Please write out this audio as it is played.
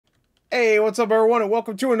Hey, what's up everyone, and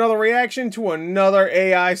welcome to another reaction to another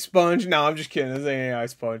AI sponge. No, I'm just kidding. This ain't AI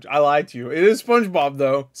sponge. I lied to you. It is SpongeBob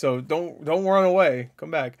though, so don't run away.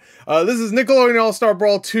 Come back. This is Nickelodeon All-Star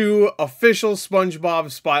Brawl 2 official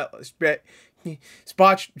SpongeBob Spotlight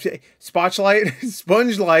Sponge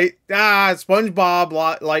Light.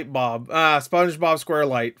 SpongeBob Light Bob. SpongeBob Square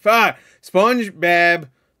Light. Sponge Bab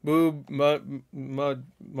Boob Mud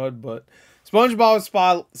Butt. SpongeBob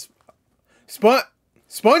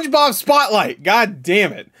Spotlight. God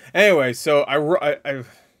damn it. Anyway, so I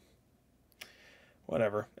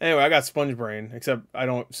whatever. Anyway, I got sponge brain, except I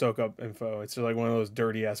don't soak up info. It's just like one of those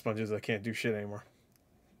dirty ass sponges that can't do shit anymore.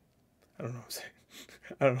 I don't know what I'm saying.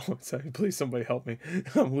 I don't know what I'm saying. Please, somebody help me.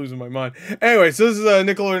 I'm losing my mind. Anyway, so this is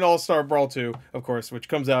Nickelodeon All-Star Brawl 2, of course, which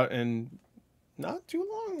comes out in not too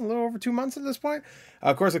long, a little over 2 months at this point.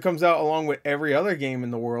 Of course, it comes out along with every other game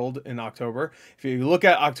in the world in October. If you look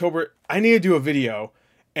at October, I need to do a video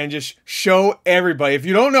and just show everybody. If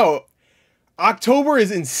you don't know, October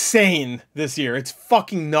is insane this year. It's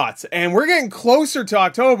fucking nuts. And we're getting closer to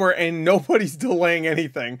October and nobody's delaying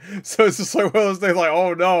anything. So it's just like one of those things like,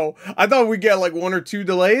 oh no. I thought we'd get like 1 or 2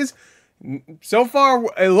 delays. So far,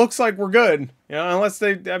 it looks like we're good. You know, unless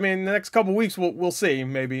they, I mean, the next couple weeks, we'll see.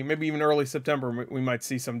 Maybe even early September, we might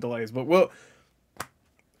see some delays. But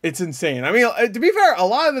it's insane. I mean, to be fair, a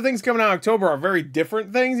lot of the things coming out in October are very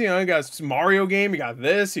different things. You know, you got a Mario game, you got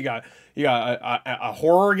this, you got a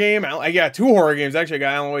horror game. I got 2 horror games actually. I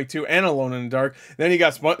got Alan Wake 2 and Alone in the Dark. Then you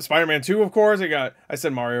got Spider-Man 2, of course. I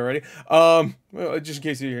said Mario already. Well, just in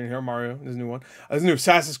case you didn't hear, Mario, there's a new one. There's a new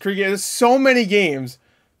Assassin's Creed game. There's so many games.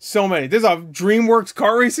 So many. There's a DreamWorks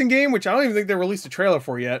car racing game, which I don't even think they released a trailer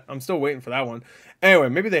for yet. I'm still waiting for that one. Anyway,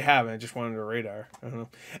 maybe they haven't. I just wanted a radar. I don't know.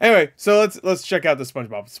 Anyway, so let's check out the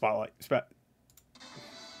SpongeBob Spotlight.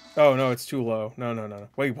 Oh no, it's too low. No.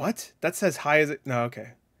 Wait, what? That says high as it. No,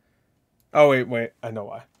 okay. Oh wait. I know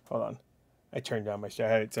why. Hold on. I turned down my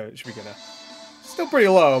shit, so it should be good now. Still pretty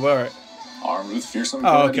low, but all right. Armed with fearsome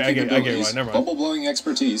capabilities, bubble-blowing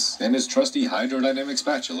expertise, and his trusty hydrodynamic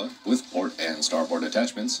spatula with port and starboard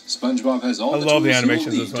attachments, SpongeBob has all the tools you will need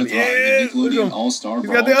to thrive in Nickelodeon All-Star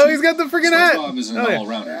Brawl. He's got the freaking hat! SpongeBob is an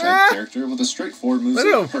all-rounder type character with a straightforward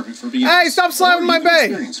moveset perfect for beginners. Hey, stop slapping my bay!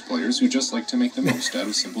 Experienced players who just like to make the most out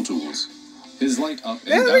of simple tools. His light up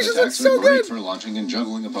and down attacks are great for launching and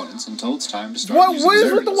juggling opponents until it's time to start using his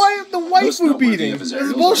aerials. What is with the waifu beating? This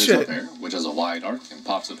is bullshit. His up air, which has a wide arc and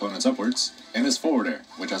pops opponents upwards, and his forward air,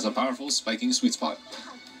 which has a powerful spiking sweet spot.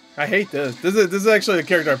 I hate this. This is actually the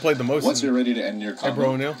character I played the most. Once you're ready to end your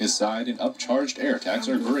combo, his side and upcharged air attacks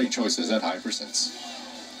are great choices at high percents.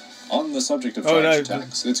 On the subject of charged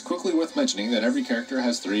attacks, it's quickly worth mentioning that every character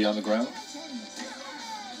has 3 on the ground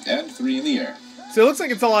and 3 in the air. So it looks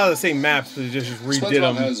like it's a lot of the same maps, but they just redid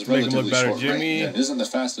them to make them look better. Jimmy isn't the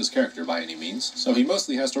fastest character by any means, so he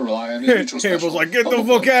mostly has to rely on his neutral special. Cable's like, get the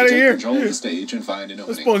fuck out of here! Control of the stage and find an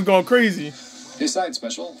opening. This one's going crazy. His side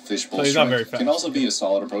special, Fishbowl Strike, can also be a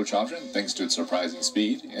solid approach option thanks to its surprising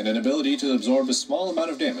speed and an ability to absorb a small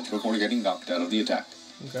amount of damage before getting knocked out of the attack.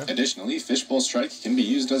 Okay. Additionally, Fishbowl Strike can be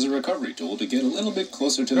used as a recovery tool to get a little bit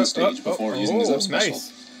closer to the stage before using his up special.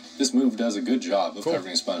 Nice. This move does a good job of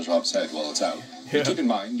covering SpongeBob's head while it's out. But keep in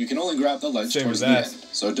mind, you can only grab the ledge towards the end,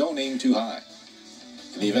 so don't aim too high.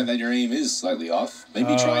 In the event that your aim is slightly off,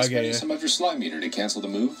 maybe try spending some of your slime meter to cancel the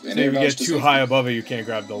move. And if you get too high above it, you can't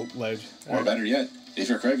grab the ledge. Or better yet, if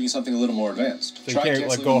you're craving something a little more advanced, so try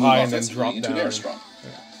canceling go high and then drop into down. Air Strong.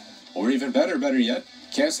 Or even better yet,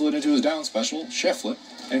 cancel it into his down special, Chef Flip,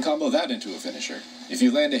 and combo that into a finisher. If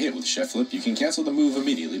you land a hit with Chef Flip, you can cancel the move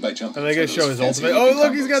immediately by jumping. And they gotta show his ultimate. Oh,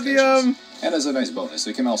 look, he's got the And as a nice bonus,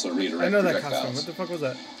 it can also redirect. I know that projectiles. costume. What the fuck was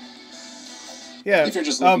that? Yeah, if you're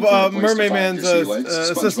just looking for a place Mermaid Man's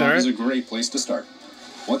SpongeBob is a great place to start.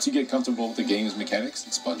 Once you get comfortable with the game's mechanics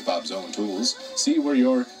and SpongeBob's own tools, see where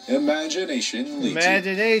your imagination leads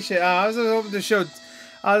you. I was hoping to show.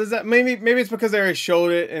 Does that maybe it's because they already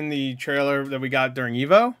showed it in the trailer that we got during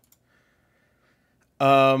Evo.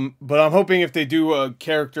 But I'm hoping if they do a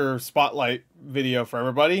character spotlight video for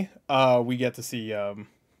everybody, we get to see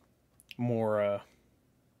more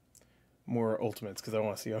ultimates, because I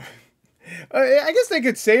want to see them. I guess they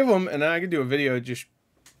could save them, and then I could do a video just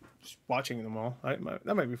watching them all. That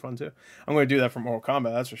might be fun too. I'm going to do that for Mortal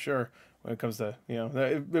Kombat, that's for sure. When it comes to, you know,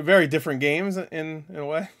 they're very different games in a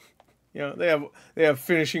way. You know, they have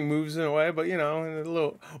finishing moves in a way, but you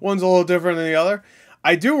know, one's a little different than the other.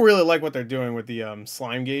 I do really like what they're doing with the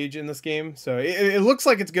slime gauge in this game. So it looks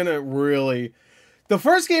like it's gonna really. The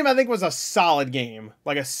first game I think was a solid game,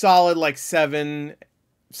 like a solid 7.5.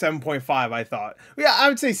 I thought. Yeah, I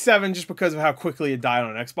would say 7 just because of how quickly it died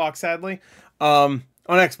on Xbox. Sadly,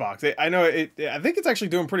 On Xbox. I know it. I think it's actually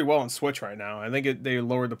doing pretty well on Switch right now. I think they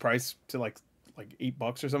lowered the price to like $8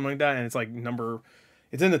 or something like that, and it's like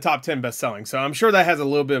it's in the top 10 best selling. So I'm sure that has a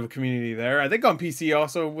little bit of a community there. I think on PC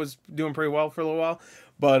also was doing pretty well for a little while,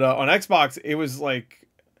 but on Xbox it was like,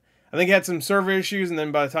 I think it had some server issues, and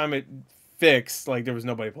then by the time it fixed, like there was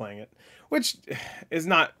nobody playing it, which is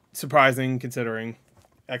not surprising considering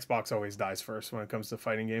Xbox always dies first when it comes to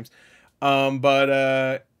fighting games.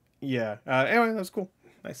 Yeah. Anyway, that was cool.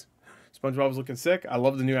 Nice. SpongeBob was looking sick. I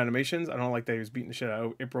love the new animations. I don't like that he was beating the shit out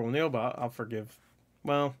of April O'Neil, but I'll forgive.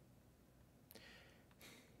 Well,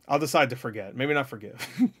 I'll decide to forget. Maybe not forgive.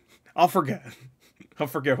 I'll forget. I'll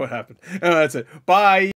forget what happened. That's it. Bye.